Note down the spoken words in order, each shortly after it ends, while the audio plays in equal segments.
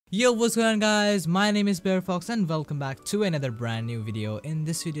Yo, what's going on guys? My name is Barefox and welcome back to another brand new video. In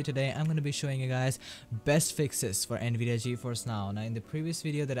this video today, I'm going to be showing you guys best fixes for Nvidia Geforce Now. Now in the previous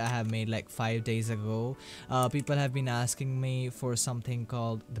video that I have made like 5 days ago, people have been asking me for something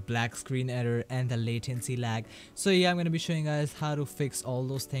called the black screen error and the latency lag. So yeah, I'm going to be showing you guys how to fix all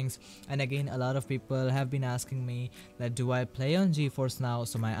those things. And again, a lot of people have been asking me that do I play on Geforce Now?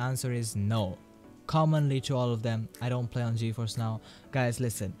 So my answer is no. Commonly to all of them, I don't play on Geforce Now. Guys,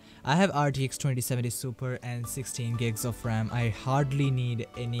 listen, I have RTX 2070 Super and 16 gigs of RAM. I hardly need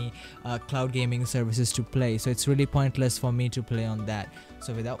any cloud gaming services to play, so it's really pointless for me to play on that.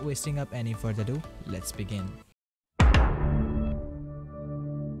 So without wasting up any further ado, let's begin.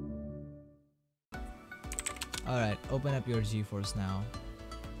 Alright, open up your Geforce Now.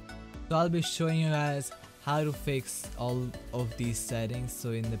 So I'll be showing you guys how to fix all of these settings.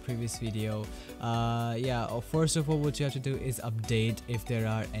 So in the previous video, first of all, what you have to do is update if there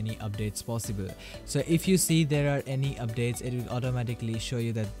are any updates possible. So if you see there are any updates, it will automatically show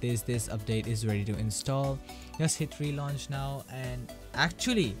you that this update is ready to install. Just hit relaunch now, and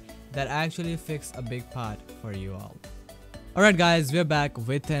that actually fixed a big part for you all. Alright guys, we're back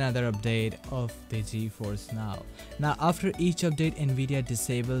with another update of the Geforce Now. Now after each update, Nvidia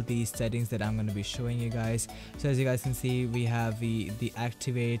disabled these settings that I'm going to be showing you guys. So as you guys can see, we have the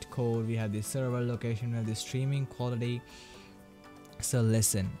activate code, we have the server location, we have the streaming quality. So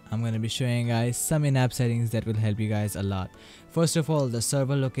listen, I'm going to be showing you guys some in-app settings that will help you guys a lot. First of all, the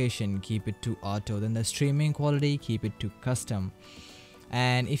server location, keep it to auto. Then the streaming quality, keep it to custom.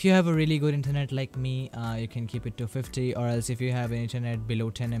 And if you have a really good internet like me, you can keep it to 50, or else if you have an internet below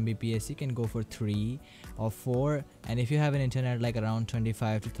 10 Mbps, you can go for 3 or 4. And if you have an internet like around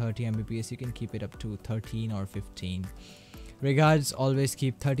 25 to 30 Mbps, you can keep it up to 13 or 15. Regards, always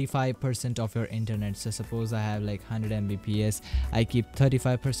keep 35% of your internet. So suppose I have like 100 Mbps, I keep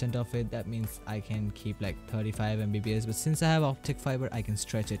 35% of it. That means I can keep like 35 Mbps, but since I have optic fiber, I can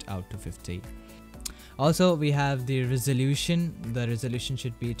stretch it out to 50. Also, we have the resolution. The resolution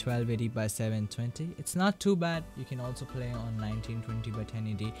should be 1280 by 720. It's not too bad. You can also play on 1920 by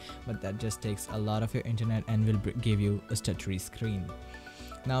 1080, but that just takes a lot of your internet and will give you a stuttery screen.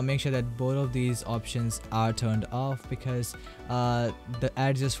 Now make sure that both of these options are turned off, because the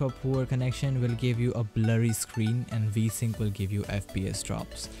adjust for poor connection will give you a blurry screen and VSync will give you FPS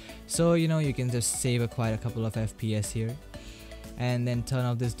drops. So you can just save quite a couple of FPS here. And then turn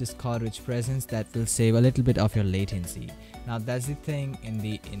off this Discord rich presence. That will save a little bit of your latency. Now that's the thing in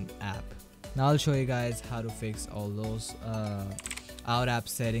the in-app. Now I'll show you guys how to fix all those out-app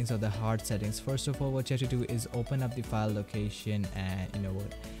settings or the hard settings. First of all, what you have to do is open up the file location, and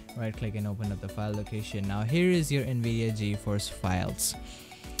right click and open up the file location. Now here is your Nvidia Geforce files.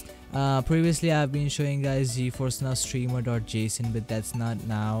 Previously I've been showing guys Geforce Now streamer.json, but that's not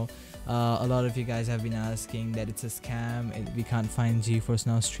now. A lot of you guys have been asking that it's a scam, we can't find Geforce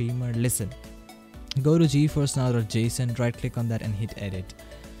Now streamer. Listen, go to geforcenow.json, right click on that and hit edit.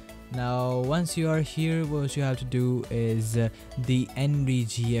 Now once you are here, what you have to do is the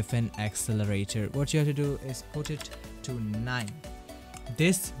NVGFN accelerator. What you have to do is put it to 9.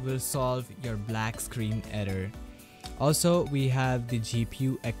 This will solve your black screen error. Also, we have the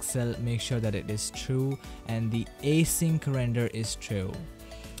GPU XL, make sure that it is true, and the async render is true.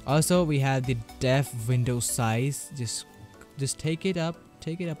 Also, we have the def window size. Just take it up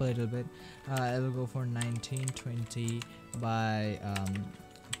a little bit. I will go for 1920 by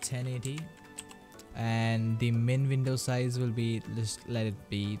 1080, and the min window size will be, just let it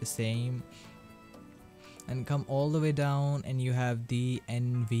be the same. And come all the way down, and you have the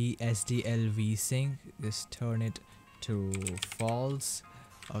NVSDL VSync. Just turn it to false.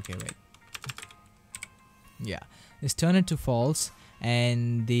 Okay, wait. Yeah, just turn it to false.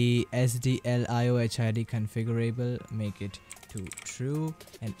 And the SDLIO HID configurable, make it to true,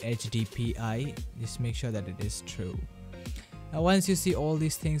 and HDPI, just make sure that it is true. Now once you see all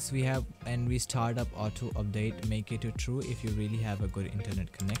these things we have, and we start up auto update, make it to true if you really have a good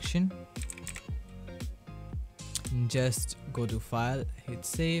internet connection. Just go to file, hit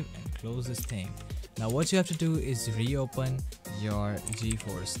save, and close this thing. Now what you have to do is reopen your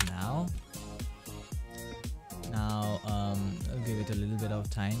Geforce Now. Now I'll give it a little bit of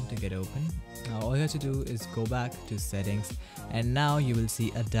time to get open. Now all you have to do is go back to settings, and now you will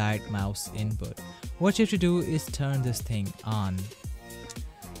see a direct mouse input. What you have to do is turn this thing on.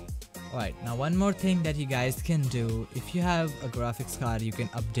 Alright, now one more thing that you guys can do, if you have a graphics card, you can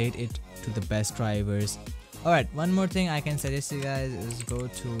update it to the best drivers. Alright, one more thing I can suggest you guys is go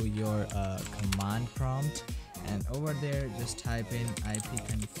to your command prompt, and over there just type in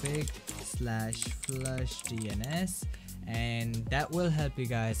ipconfig/flushdns, and that will help you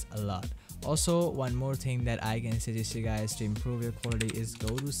guys a lot. Also, one more thing that I can suggest you guys to improve your quality is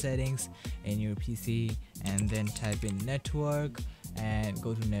go to settings in your PC and then type in network and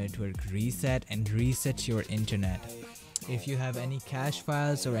go to network reset and reset your internet. If you have any cache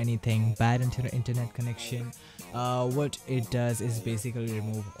files or anything bad into the internet connection, what it does is basically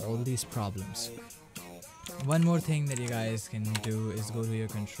remove all these problems. One more thing that you guys can do is go to your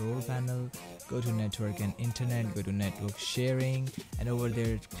control panel, go to network and internet, go to network sharing, and over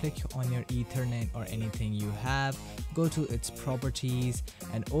there click on your Ethernet or anything you have, go to its properties,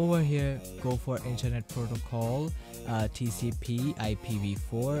 and over here go for internet protocol, TCP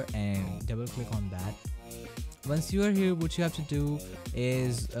IPv4, and double click on that. Once you are here, what you have to do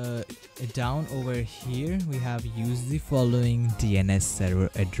is down over here we have use the following DNS server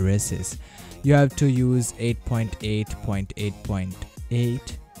addresses. You have to use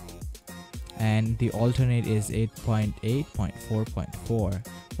 8.8.8.8 and the alternate is 8.8.4.4.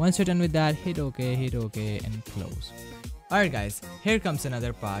 Once you're done with that, hit OK and close. Alright guys, here comes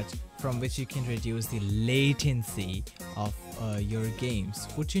another part from which you can reduce the latency of your games.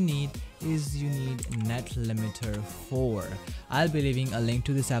 What you need is Net Limiter 4. I'll be leaving a link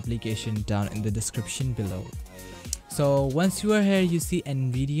to this application down in the description below. So once you are here, you see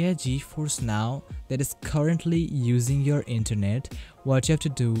NVIDIA Geforce Now that is currently using your internet. What you have to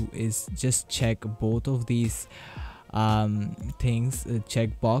do is just check both of these things,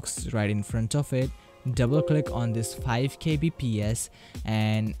 check box right in front of it. Double click on this 5 kbps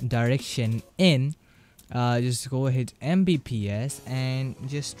and direction in, just go ahead mbps and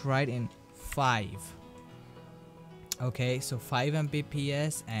just write in 5. Okay, so 5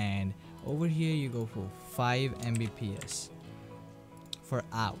 mbps, and over here you go for 5 mbps for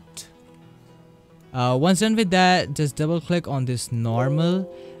out. Once done with that, just double click on this normal,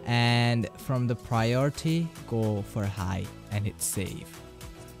 and from the priority go for high and hit save.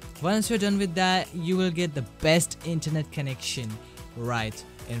 Once you're done with that, you will get the best internet connection right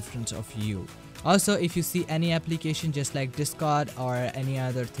in front of you. Also, if you see any application just like Discord or any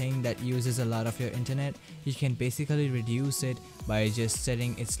other thing that uses a lot of your internet, you can basically reduce it by just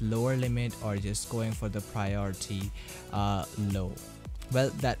setting its lower limit or just going for the priority low.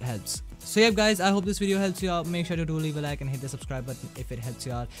 Well, that helps. So yeah guys, I hope this video helps you out. Make sure to leave a like and hit the subscribe button if it helps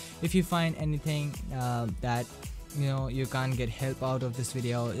you out. If you find anything that you can't get help out of this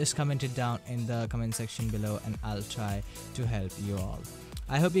video, just comment it down in the comment section below and I'll try to help you all.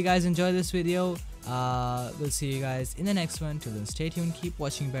 I hope you guys enjoy this video. We'll see you guys in the next one. Till then, stay tuned, keep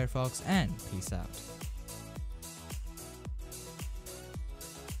watching Barefox, and peace out.